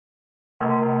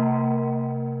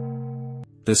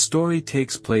The story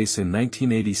takes place in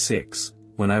 1986,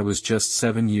 when I was just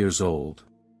 7 years old.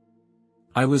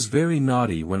 I was very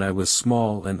naughty when I was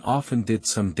small and often did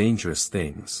some dangerous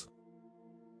things.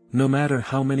 No matter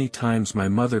how many times my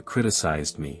mother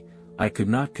criticized me, I could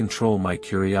not control my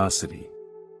curiosity.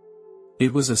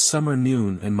 It was a summer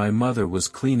noon and my mother was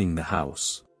cleaning the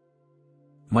house.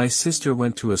 My sister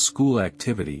went to a school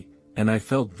activity, and I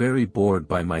felt very bored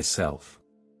by myself.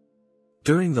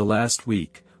 During the last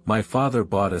week, my father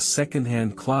bought a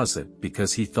second-hand closet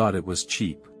because he thought it was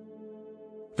cheap.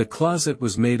 The closet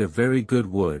was made of very good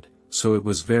wood, so it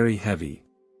was very heavy.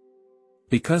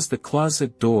 Because the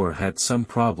closet door had some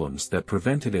problems that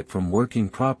prevented it from working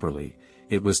properly,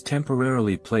 it was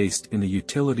temporarily placed in the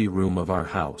utility room of our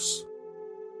house.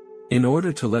 In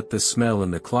order to let the smell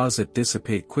in the closet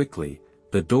dissipate quickly,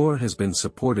 the door has been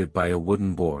supported by a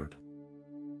wooden board.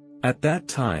 At that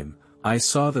time, I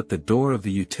saw that the door of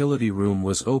the utility room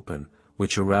was open,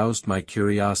 which aroused my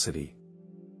curiosity.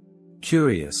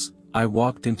 Curious, I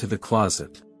walked into the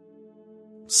closet.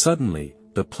 Suddenly,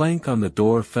 the plank on the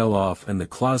door fell off and the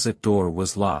closet door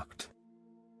was locked.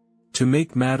 To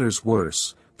make matters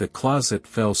worse, the closet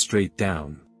fell straight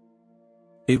down.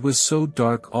 It was so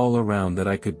dark all around that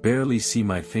I could barely see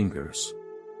my fingers.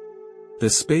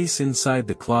 The space inside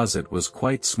the closet was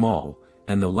quite small,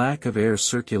 and the lack of air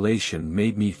circulation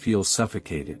made me feel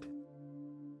suffocated.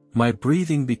 My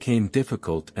breathing became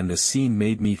difficult and the scene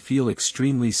made me feel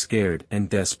extremely scared and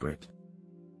desperate.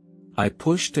 I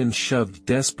pushed and shoved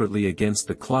desperately against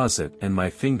the closet and my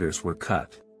fingers were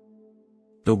cut.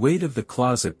 The weight of the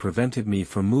closet prevented me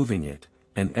from moving it,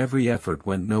 and every effort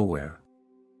went nowhere.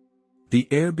 The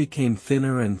air became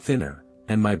thinner and thinner,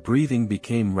 and my breathing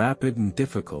became rapid and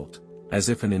difficult, as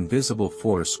if an invisible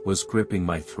force was gripping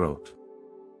my throat.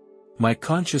 My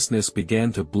consciousness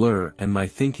began to blur and my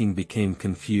thinking became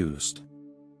confused.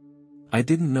 I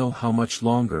didn't know how much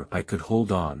longer I could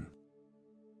hold on.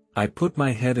 I put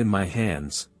my head in my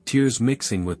hands, tears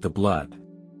mixing with the blood.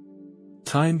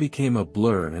 Time became a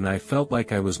blur and I felt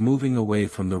like I was moving away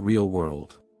from the real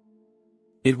world.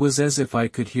 It was as if I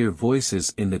could hear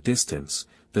voices in the distance,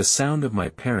 the sound of my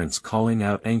parents calling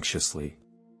out anxiously.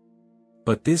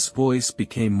 But this voice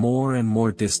became more and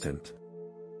more distant.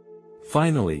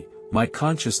 Finally, my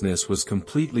consciousness was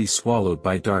completely swallowed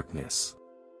by darkness.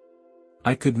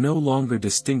 I could no longer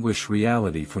distinguish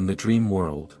reality from the dream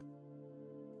world.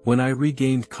 When I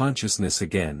regained consciousness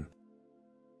again,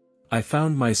 I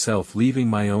found myself leaving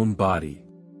my own body.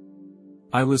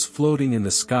 I was floating in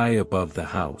the sky above the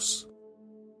house.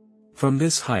 From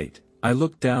this height, I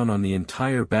looked down on the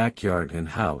entire backyard and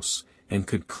house, and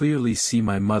could clearly see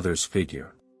my mother's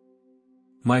figure.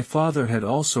 My father had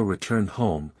also returned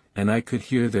home, and I could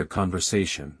hear their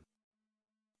conversation.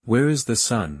 "Where is the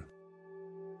son?"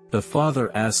 the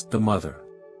father asked the mother.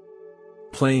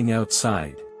 "Playing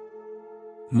outside."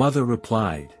 Mother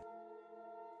replied.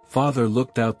 Father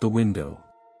looked out the window.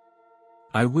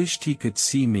 "I wished he could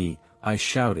see me," I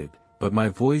shouted, but my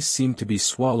voice seemed to be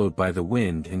swallowed by the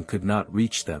wind and could not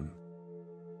reach them.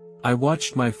 I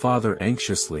watched my father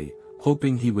anxiously,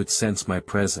 hoping he would sense my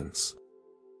presence.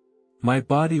 My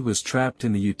body was trapped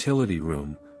in the utility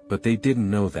room, but they didn't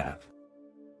know that.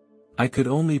 I could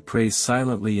only pray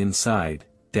silently inside,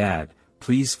 "Dad,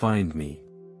 please find me."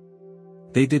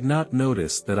 They did not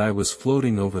notice that I was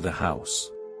floating over the house.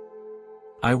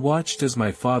 I watched as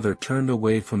my father turned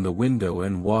away from the window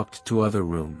and walked to other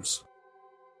rooms.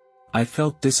 I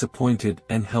felt disappointed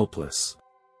and helpless.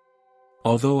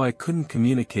 Although I couldn't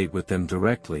communicate with them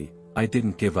directly, I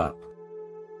didn't give up.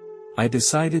 I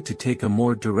decided to take a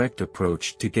more direct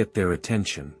approach to get their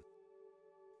attention.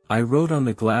 I wrote on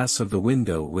the glass of the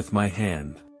window with my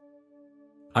hand.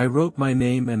 I wrote my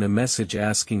name and a message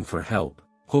asking for help,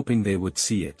 hoping they would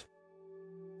see it.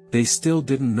 They still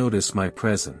didn't notice my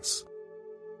presence.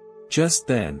 Just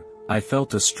then, I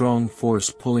felt a strong force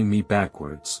pulling me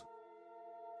backwards.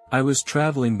 I was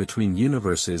traveling between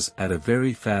universes at a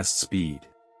very fast speed.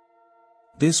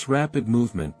 This rapid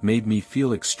movement made me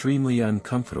feel extremely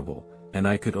uncomfortable, and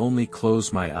I could only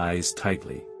close my eyes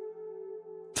tightly.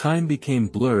 Time became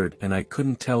blurred and I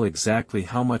couldn't tell exactly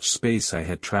how much space I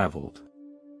had traveled.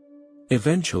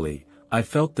 Eventually, I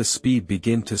felt the speed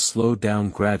begin to slow down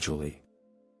gradually.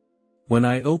 When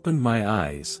I opened my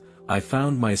eyes, I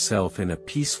found myself in a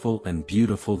peaceful and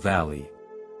beautiful valley.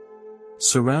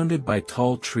 Surrounded by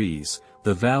tall trees,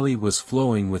 the valley was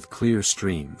flowing with clear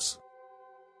streams.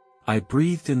 I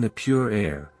breathed in the pure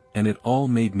air, and it all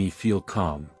made me feel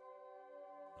calm.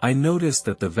 I noticed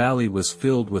that the valley was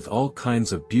filled with all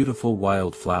kinds of beautiful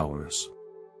wildflowers.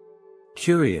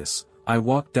 Curious, I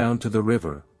walked down to the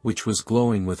river, which was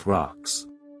glowing with rocks.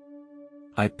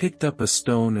 I picked up a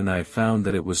stone and I found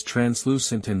that it was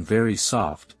translucent and very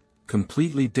soft,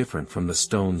 completely different from the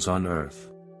stones on earth.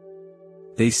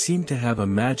 They seemed to have a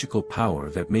magical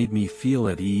power that made me feel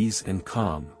at ease and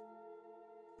calm.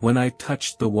 When I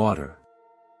touched the water,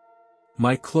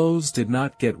 my clothes did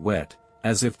not get wet,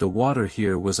 as if the water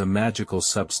here was a magical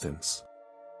substance.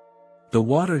 The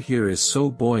water here is so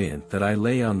buoyant that I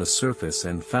lay on the surface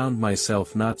and found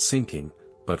myself not sinking,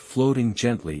 but floating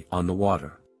gently on the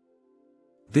water.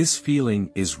 This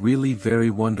feeling is really very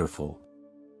wonderful.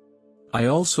 I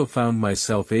also found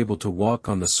myself able to walk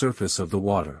on the surface of the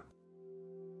water.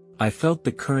 I felt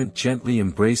the current gently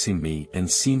embracing me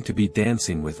and seemed to be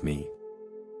dancing with me.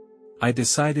 I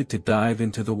decided to dive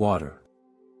into the water.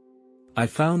 I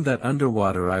found that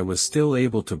underwater I was still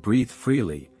able to breathe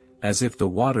freely, as if the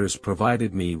waters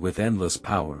provided me with endless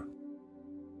power.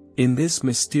 In this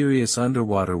mysterious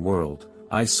underwater world,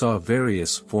 I saw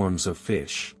various forms of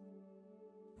fish.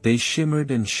 They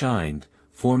shimmered and shined,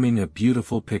 forming a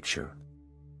beautiful picture.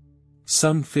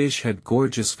 Some fish had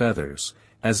gorgeous feathers,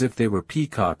 as if they were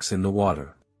peacocks in the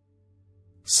water.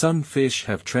 Some fish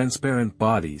have transparent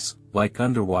bodies, like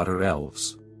underwater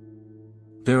elves.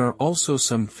 There are also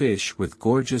some fish with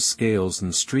gorgeous scales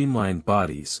and streamlined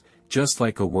bodies, just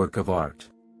like a work of art.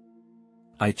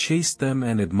 I chased them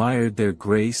and admired their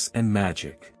grace and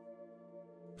magic.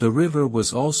 The river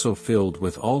was also filled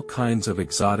with all kinds of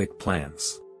exotic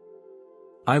plants.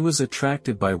 I was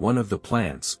attracted by one of the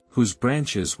plants, whose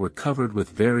branches were covered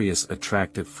with various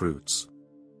attractive fruits.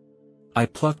 I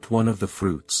plucked one of the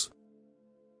fruits.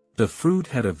 The fruit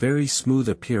had a very smooth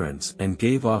appearance and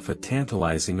gave off a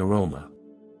tantalizing aroma.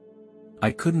 I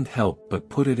couldn't help but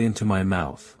put it into my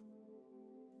mouth.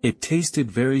 It tasted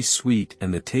very sweet,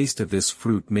 and the taste of this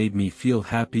fruit made me feel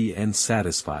happy and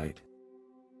satisfied.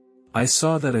 I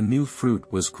saw that a new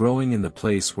fruit was growing in the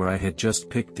place where I had just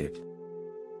picked it.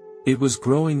 It was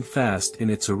growing fast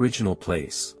in its original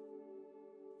place.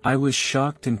 I was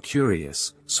shocked and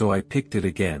curious, so I picked it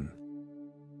again.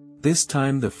 This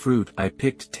time the fruit I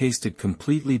picked tasted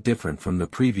completely different from the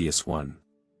previous one.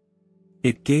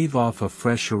 It gave off a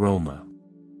fresh aroma.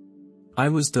 I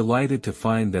was delighted to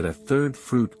find that a third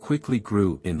fruit quickly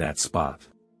grew in that spot.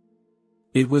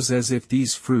 It was as if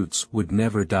these fruits would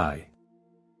never die.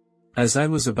 As I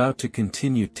was about to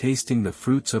continue tasting the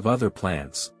fruits of other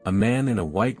plants, a man in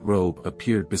a white robe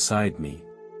appeared beside me.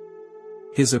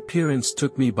 His appearance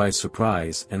took me by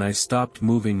surprise and I stopped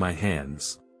moving my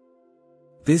hands.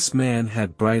 This man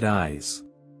had bright eyes.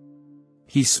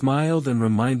 He smiled and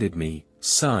reminded me,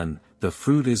 "Son, the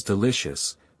fruit is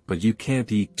delicious, but you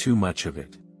can't eat too much of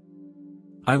it."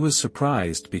 I was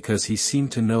surprised because he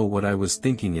seemed to know what I was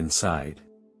thinking inside.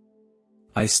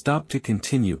 I stopped to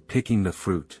continue picking the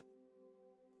fruit.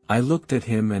 I looked at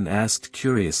him and asked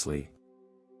curiously,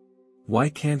 "Why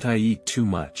can't I eat too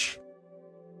much?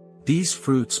 These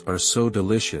fruits are so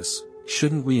delicious,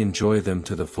 shouldn't we enjoy them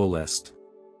to the fullest?"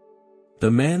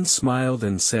 The man smiled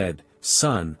and said,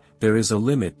 "Son, there is a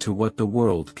limit to what the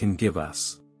world can give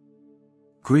us.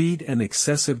 Greed and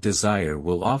excessive desire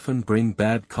will often bring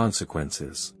bad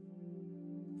consequences.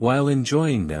 While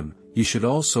enjoying them, you should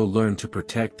also learn to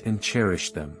protect and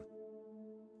cherish them.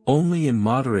 Only in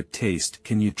moderate taste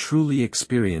can you truly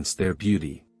experience their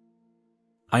beauty."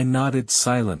 I nodded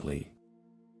silently.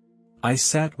 I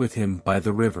sat with him by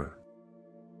the river.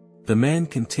 The man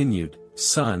continued,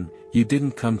 "Son, you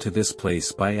didn't come to this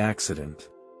place by accident.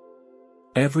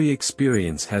 Every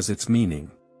experience has its meaning.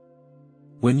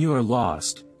 When you are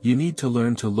lost, you need to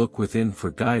learn to look within for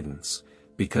guidance,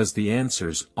 because the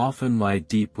answers often lie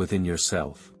deep within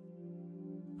yourself."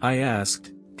 I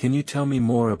asked, "Can you tell me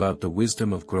more about the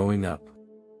wisdom of growing up?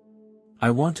 I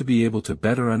want to be able to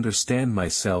better understand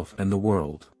myself and the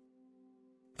world."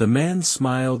 The man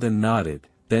smiled and nodded,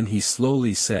 then he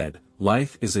slowly said,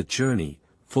 "Life is a journey,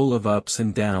 full of ups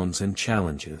and downs and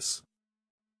challenges.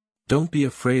 Don't be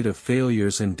afraid of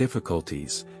failures and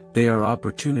difficulties, they are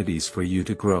opportunities for you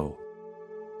to grow.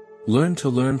 Learn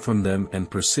from them and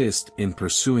persist in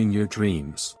pursuing your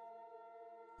dreams.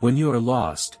 When you are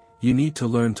lost, you need to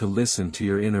learn to listen to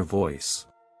your inner voice.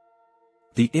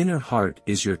 The inner heart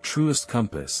is your truest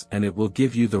compass and it will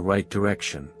give you the right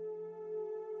direction.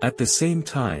 At the same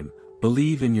time,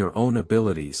 believe in your own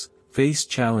abilities, face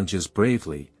challenges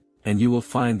bravely, and you will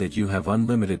find that you have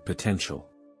unlimited potential."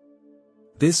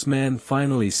 This man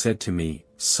finally said to me,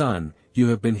 "Son, you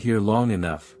have been here long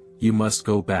enough, you must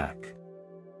go back."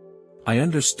 I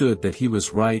understood that he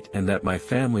was right and that my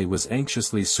family was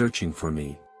anxiously searching for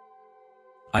me.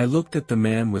 I looked at the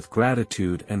man with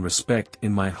gratitude and respect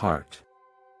in my heart.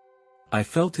 I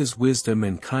felt his wisdom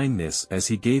and kindness as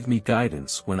he gave me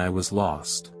guidance when I was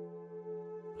lost.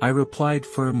 I replied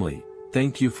firmly,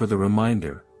 "Thank you for the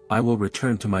reminder, I will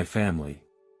return to my family."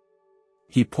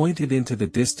 He pointed into the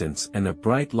distance and a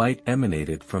bright light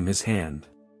emanated from his hand.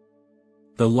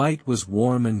 The light was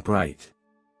warm and bright.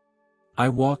 I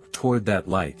walked toward that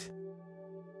light.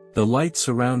 The light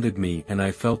surrounded me and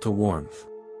I felt a warmth.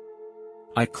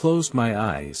 I closed my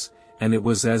eyes, and it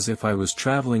was as if I was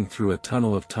traveling through a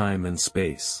tunnel of time and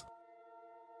space.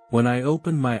 When I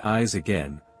opened my eyes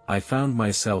again, I found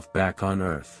myself back on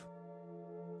Earth.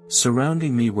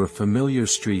 Surrounding me were familiar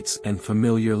streets and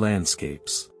familiar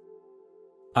landscapes.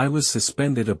 I was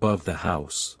suspended above the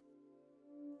house.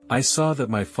 I saw that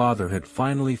my father had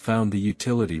finally found the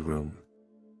utility room.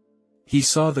 He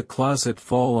saw the closet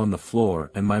fall on the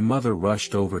floor and my mother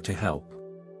rushed over to help.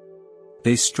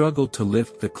 They struggled to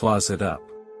lift the closet up.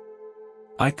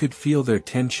 I could feel their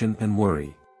tension and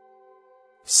worry.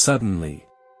 Suddenly,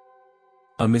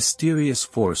 a mysterious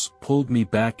force pulled me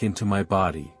back into my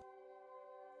body.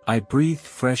 I breathed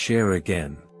fresh air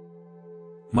again.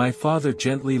 My father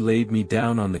gently laid me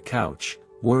down on the couch,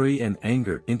 worry and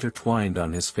anger intertwined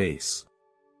on his face.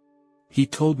 He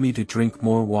told me to drink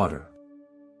more water.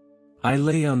 I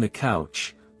lay on the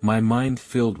couch, my mind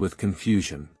filled with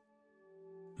confusion.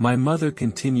 My mother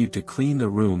continued to clean the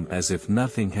room as if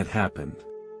nothing had happened.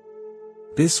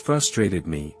 This frustrated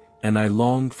me, and I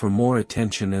longed for more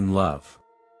attention and love.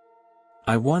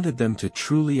 I wanted them to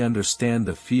truly understand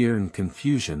the fear and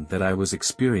confusion that I was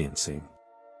experiencing.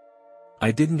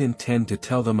 I didn't intend to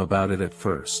tell them about it at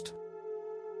first.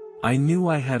 I knew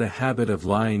I had a habit of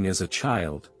lying as a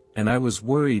child, and I was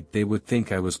worried they would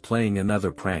think I was playing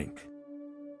another prank.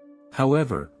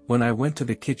 However, when I went to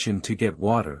the kitchen to get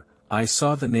water, I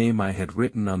saw the name I had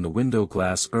written on the window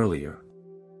glass earlier.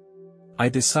 I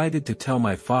decided to tell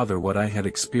my father what I had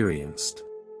experienced.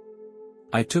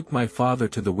 I took my father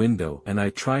to the window and I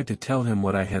tried to tell him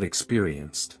what I had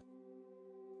experienced.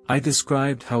 I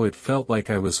described how it felt like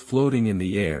I was floating in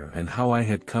the air and how I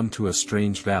had come to a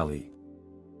strange valley.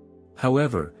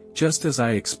 However, just as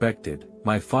I expected,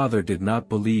 my father did not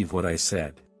believe what I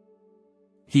said.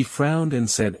 He frowned and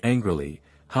said angrily,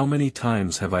 "How many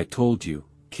times have I told you,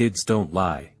 kids don't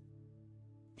lie?"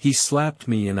 He slapped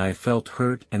me and I felt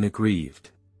hurt and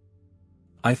aggrieved.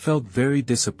 I felt very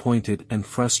disappointed and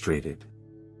frustrated.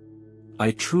 I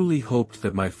truly hoped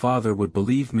that my father would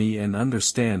believe me and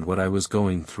understand what I was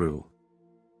going through.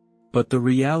 But the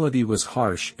reality was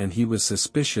harsh and he was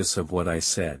suspicious of what I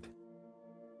said.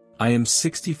 I am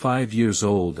 65 years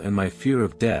old and my fear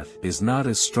of death is not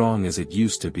as strong as it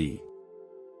used to be.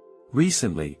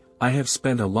 Recently, I have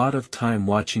spent a lot of time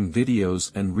watching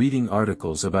videos and reading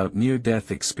articles about near-death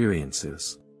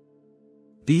experiences.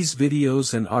 These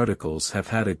videos and articles have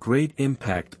had a great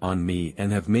impact on me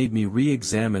and have made me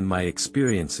re-examine my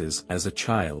experiences as a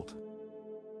child.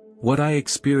 What I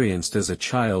experienced as a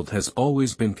child has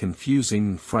always been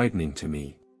confusing and frightening to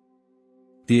me.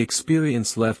 The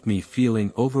experience left me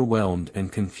feeling overwhelmed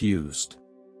and confused.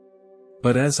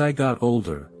 But as I got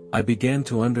older, I began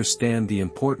to understand the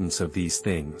importance of these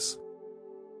things.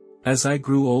 As I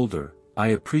grew older, I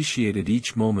appreciated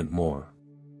each moment more.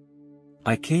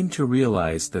 I came to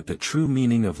realize that the true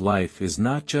meaning of life is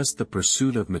not just the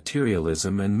pursuit of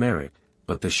materialism and merit,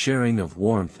 but the sharing of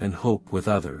warmth and hope with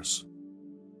others.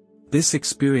 This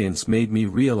experience made me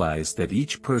realize that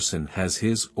each person has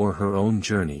his or her own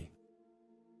journey.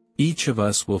 Each of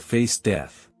us will face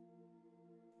death.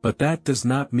 But that does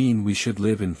not mean we should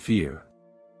live in fear.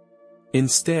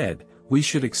 Instead, we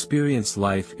should experience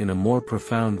life in a more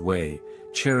profound way,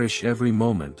 cherish every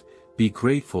moment, be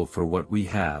grateful for what we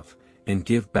have, and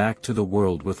give back to the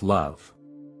world with love.